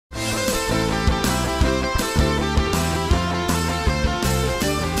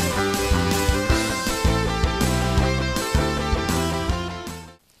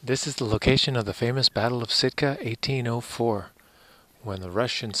This is the location of the famous Battle of Sitka, 1804, when the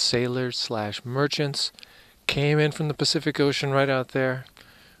Russian sailors/merchants came in from the Pacific Ocean right out there,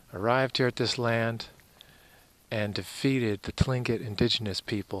 arrived here at this land, and defeated the Tlinglit Indigenous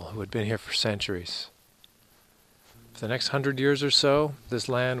people who had been here for centuries. For the next 100 years or so, this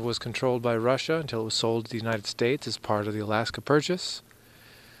land was controlled by Russia until it was sold to the United States as part of the Alaska Purchase.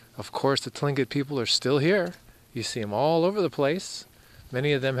 Of course, the Tlingit people are still here. You see them all over the place.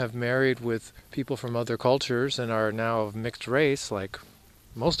 Many of them have married with people from other cultures and are now of mixed race, like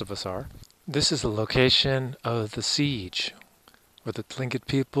most of us are. This is the location of the siege, where the Tlingit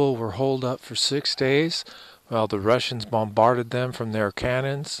people were holed up for 6 days while the Russians bombarded them from their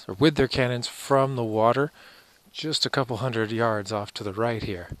cannons, or with their cannons from the water, just a couple hundred yards off to the right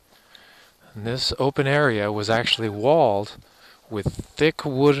here. And this open area was actually walled with thick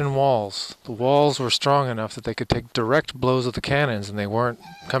wooden walls. The walls were strong enough that they could take direct blows of the cannons and they weren't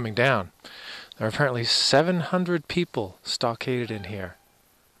coming down. There are apparently 700 people stockaded in here.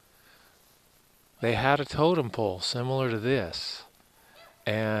 They had a totem pole similar to this,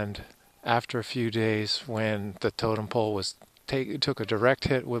 and after a few days, when the totem pole was took a direct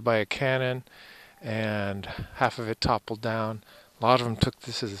hit by a cannon and half of it toppled down, a lot of them took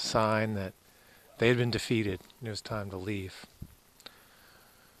this as a sign that they had been defeated and it was time to leave.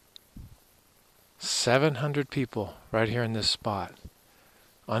 700 people right here in this spot,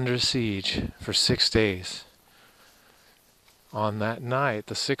 under siege for 6 days. On that night,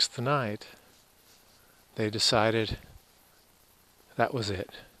 the 6th night, they decided that was it.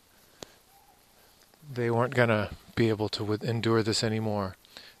 They weren't going to be able to endure this anymore.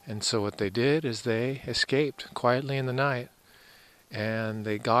 And so what they did is they escaped quietly in the night, and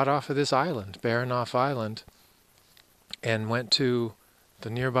they got off of this island, Baranof Island, and went to the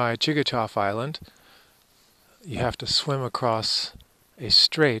nearby Chickasaw Island. You have to swim across a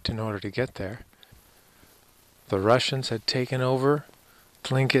strait in order to get there. The Russians had taken over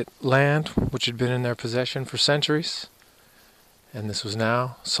Tlingit land, which had been in their possession for centuries, and this was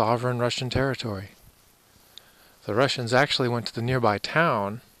now sovereign Russian territory. The Russians actually went to the nearby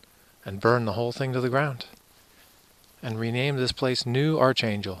town and burned the whole thing to the ground, and renamed this place New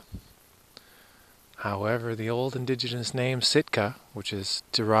Archangel. However, the old indigenous name Sitka, which is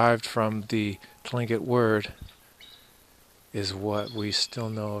derived from the Tlingit word, is what we still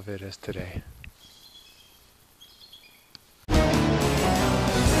know of it as today.